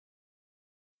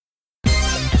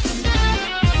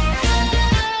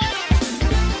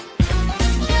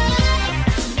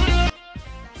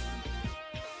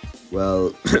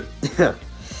Well,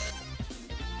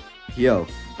 yo,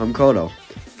 I'm Kodo.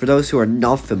 For those who are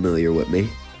not familiar with me,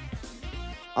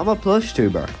 I'm a plush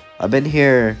tuber. I've been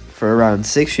here for around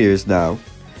 6 years now.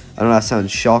 I know that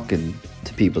sounds shocking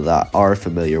to people that are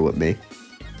familiar with me.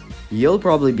 You'll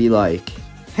probably be like,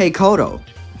 hey Kodo,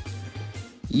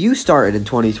 you started in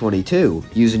 2022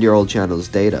 using your old channel's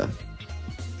data.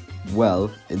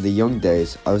 Well, in the young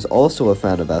days, I was also a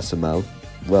fan of SML.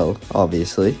 Well,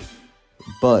 obviously.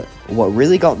 But what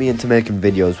really got me into making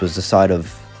videos was the side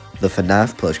of the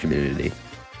FNAF plush community.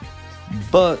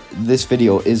 But this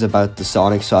video is about the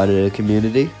Sonic side of the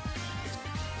community,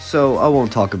 so I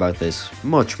won't talk about this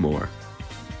much more.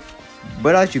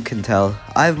 But as you can tell,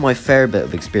 I have my fair bit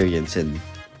of experience in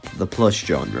the plush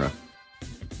genre.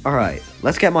 Alright,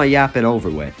 let's get my yapping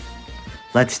over with.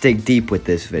 Let's dig deep with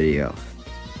this video.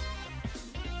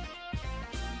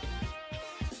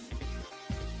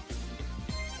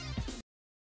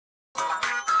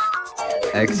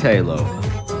 Exhalo.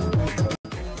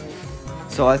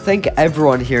 So I think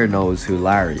everyone here knows who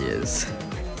Larry is.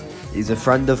 He's a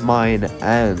friend of mine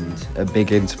and a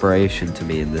big inspiration to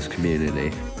me in this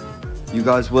community. You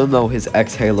guys will know his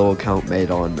Exhalo account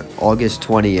made on August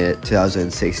 20th,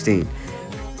 2016.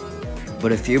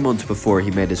 But a few months before,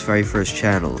 he made his very first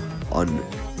channel on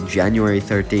January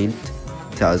 13th,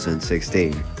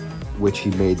 2016, which he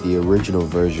made the original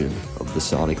version of the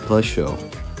Sonic Plush show,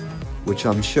 which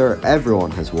I'm sure everyone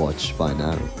has watched by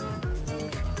now.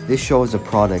 This show is a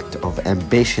product of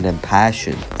ambition and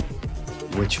passion,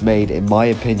 which made, in my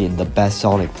opinion, the best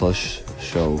Sonic Plush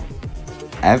show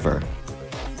ever.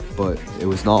 But it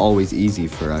was not always easy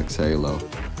for Exhalo.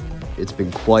 It's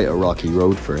been quite a rocky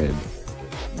road for him.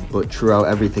 But throughout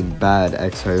everything bad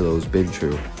Exhalo's been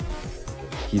through,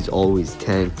 he's always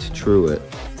tanked through it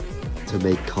to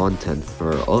make content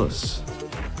for us,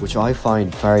 which I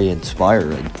find very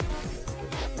inspiring.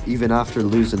 Even after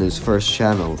losing his first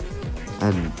channel,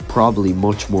 and probably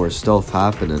much more stuff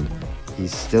happening,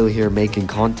 he's still here making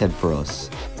content for us.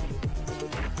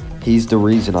 He's the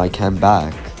reason I came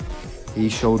back. He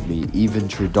showed me, even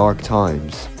through dark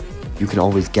times, you can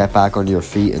always get back on your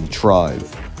feet and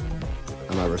thrive.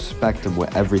 And I respect him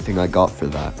with everything I got for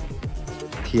that.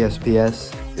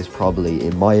 TSPS is probably,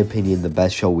 in my opinion, the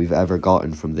best show we've ever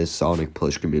gotten from this Sonic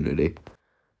Plush community.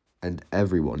 And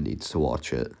everyone needs to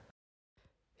watch it.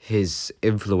 His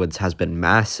influence has been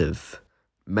massive.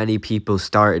 Many people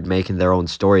started making their own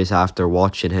stories after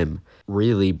watching him,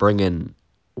 really bringing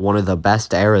one of the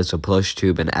best eras of plush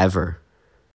tubing ever.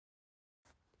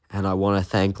 And I want to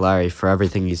thank Larry for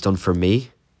everything he's done for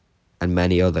me and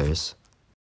many others.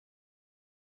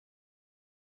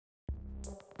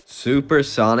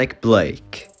 Supersonic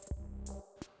Blake.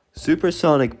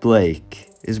 Supersonic Blake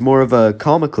is more of a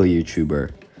comical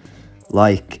YouTuber,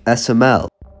 like SML.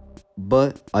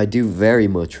 But I do very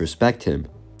much respect him.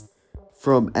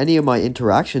 From any of my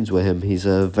interactions with him, he's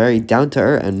a very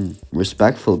down-to-earth and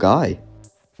respectful guy.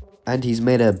 And he's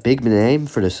made a big name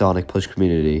for the Sonic Plush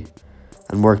community,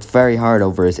 and worked very hard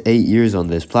over his 8 years on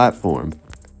this platform.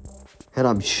 And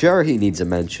I'm sure he needs a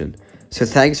mention, so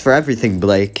thanks for everything,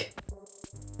 Blake.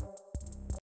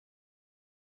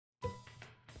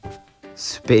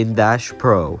 Spin Dash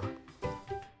Pro.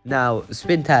 Now,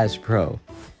 Spin Dash Pro.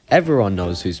 Everyone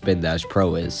knows who Spin Dash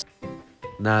Pro is.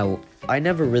 Now, I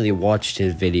never really watched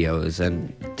his videos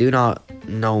and do not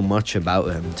know much about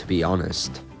him, to be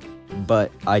honest.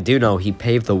 But I do know he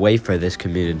paved the way for this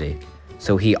community,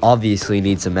 so he obviously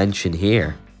needs a mention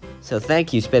here. So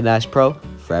thank you, Spin Dash Pro,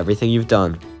 for everything you've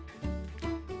done.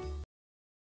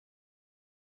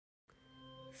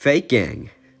 Fake Gang.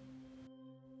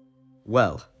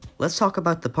 Well, let's talk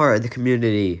about the part of the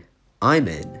community I'm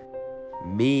in.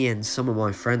 Me and some of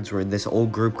my friends were in this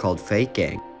old group called Fake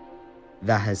Gang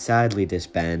that has sadly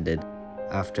disbanded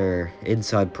after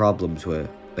inside problems with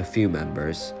a few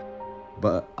members.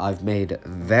 But I've made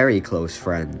very close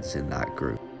friends in that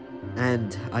group.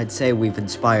 And I'd say we've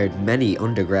inspired many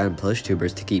underground plush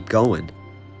tubers to keep going.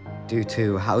 Due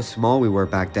to how small we were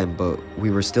back then, but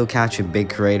we were still catching big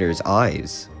creators'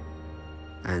 eyes.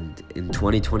 And in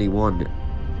 2021,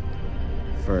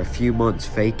 for a few months,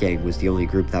 Fake Gang was the only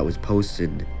group that was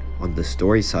posting on the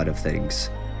story side of things,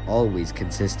 always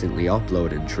consistently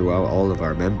uploading throughout all of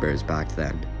our members back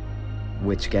then,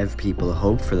 which gave people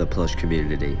hope for the plush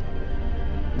community.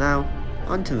 Now,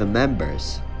 onto the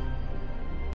members.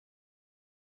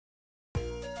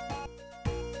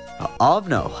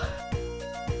 Auvno.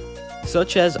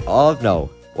 Such as Auvno,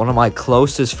 one of my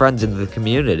closest friends in the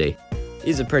community.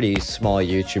 He's a pretty small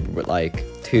YouTuber with like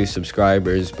 2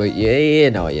 subscribers, but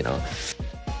yeah, you know.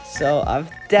 So I've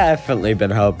definitely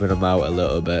been helping him out a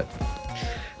little bit.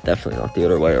 Definitely not the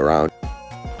other way around.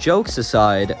 Jokes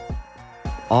aside,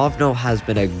 Auvno has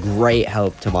been a great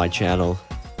help to my channel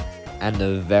and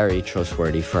a very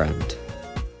trustworthy friend.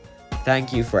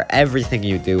 Thank you for everything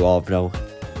you do, Auvno.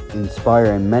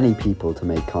 Inspiring many people to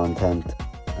make content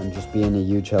and just being a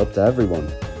huge help to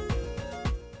everyone.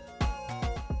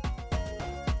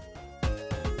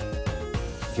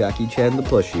 Jackie Chan the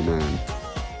Plushie Man.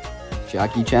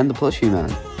 Jackie Chan the Plushie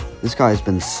Man. This guy has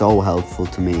been so helpful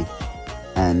to me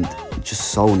and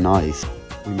just so nice.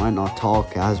 We might not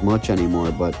talk as much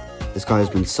anymore, but this guy has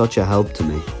been such a help to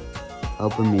me,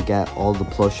 helping me get all the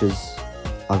plushes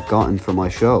I've gotten for my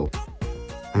show,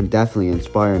 and definitely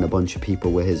inspiring a bunch of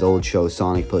people with his old show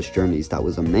Sonic Plush Journeys. That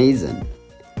was amazing.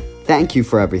 Thank you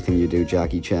for everything you do,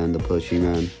 Jackie Chan the Plushie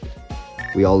Man.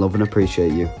 We all love and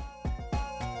appreciate you.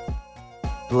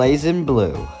 Blazing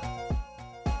Blue.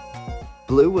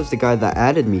 Blue was the guy that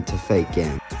added me to Fake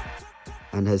Gang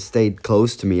and has stayed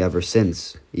close to me ever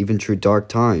since, even through dark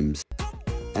times,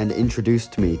 and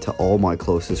introduced me to all my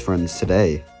closest friends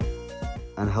today,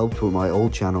 and helped with my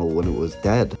old channel when it was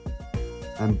dead.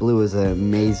 And Blue is an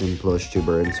amazing plush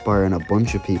tuber, inspiring a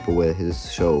bunch of people with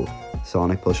his show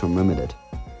Sonic Plush Unlimited.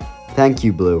 Thank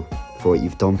you, Blue, for what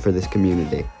you've done for this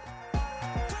community.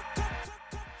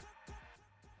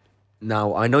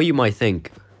 Now, I know you might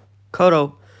think,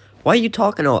 Kodo, why are you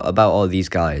talking about all these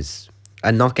guys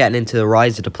and not getting into the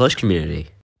rise of the plush community?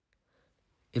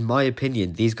 In my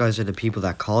opinion, these guys are the people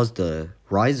that caused the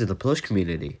rise of the plush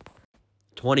community.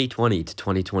 2020 to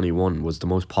 2021 was the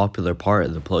most popular part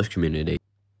of the plush community,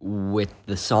 with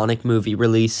the Sonic movie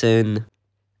releasing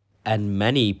and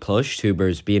many plush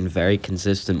tubers being very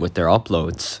consistent with their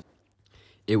uploads.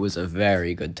 It was a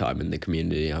very good time in the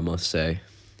community, I must say.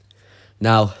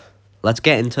 Now, let's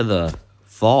get into the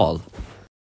fall.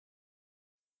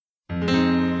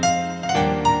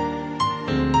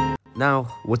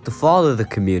 Now, with the fall of the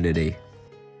community,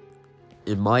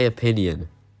 in my opinion,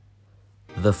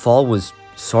 the fall was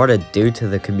sort of due to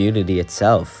the community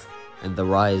itself and the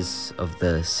rise of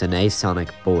the Cine Sonic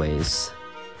boys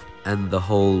and the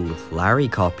whole Larry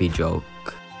copy joke.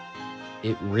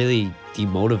 It really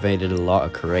demotivated a lot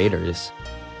of creators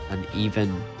and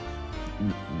even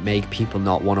make people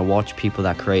not want to watch people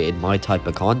that created my type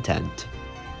of content.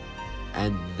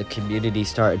 And the community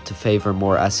started to favor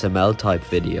more SML type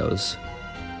videos.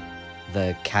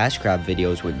 The cash grab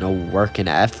videos with no work and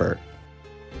effort.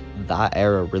 That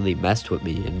era really messed with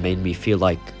me and made me feel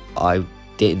like I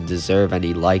didn't deserve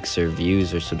any likes or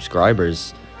views or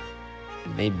subscribers.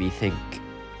 It made me think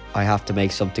I have to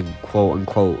make something quote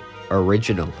unquote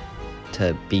original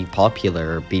to be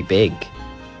popular or be big.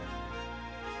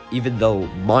 Even though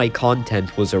my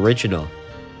content was original,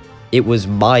 it was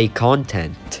my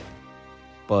content.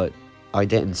 But I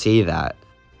didn't see that.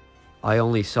 I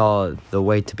only saw the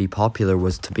way to be popular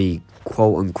was to be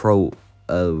quote-unquote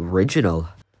original.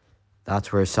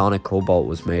 That's where Sonic Cobalt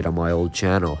was made on my old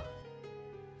channel.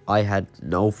 I had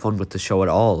no fun with the show at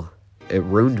all. It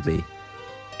ruined me.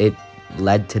 It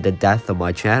led to the death of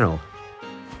my channel.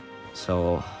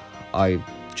 So I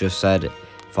just said,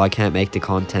 if I can't make the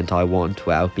content I want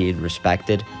without being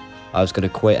respected, I was going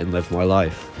to quit and live my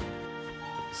life.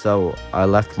 So I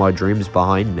left my dreams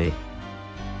behind me,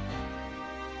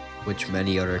 which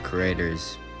many other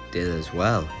creators did as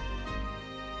well.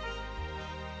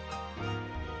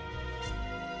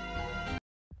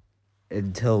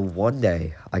 Until one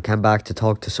day, I came back to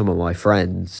talk to some of my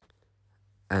friends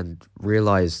and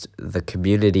realized the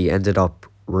community ended up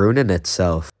ruining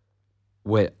itself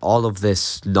with all of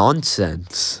this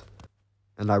nonsense.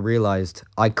 And I realized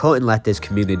I couldn't let this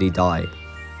community die.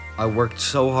 I worked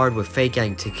so hard with Fake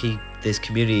Gang to keep this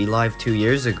community alive 2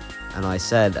 years ago, and I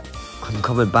said, I'm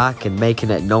coming back and making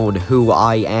it known who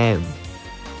I am.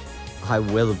 I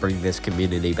will bring this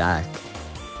community back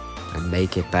and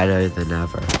make it better than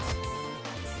ever.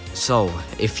 So,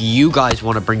 if you guys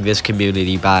want to bring this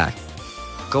community back,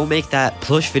 go make that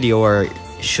plush video or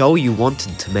show you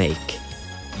wanted to make.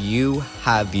 You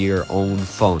have your own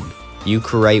fun. You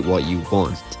create what you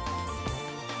want.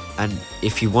 And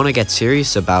if you want to get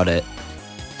serious about it,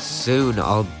 soon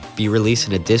I'll be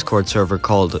releasing a Discord server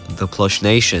called The Plush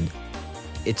Nation.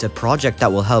 It's a project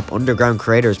that will help underground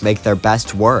creators make their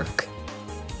best work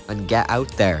and get out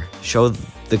there, show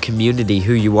the community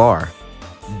who you are.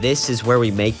 This is where we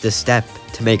make the step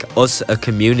to make us a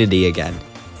community again.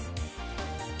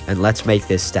 And let's make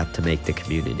this step to make the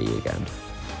community again.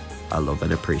 I love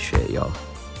and appreciate y'all.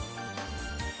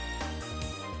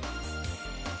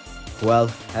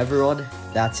 Well, everyone,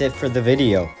 that's it for the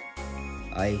video.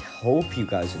 I hope you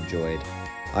guys enjoyed.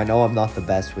 I know I'm not the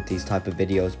best with these type of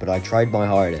videos, but I tried my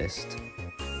hardest.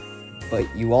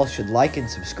 But you all should like and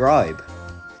subscribe.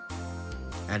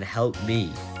 And help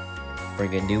me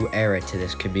bring a new era to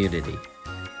this community.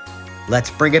 Let's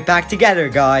bring it back together,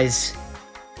 guys!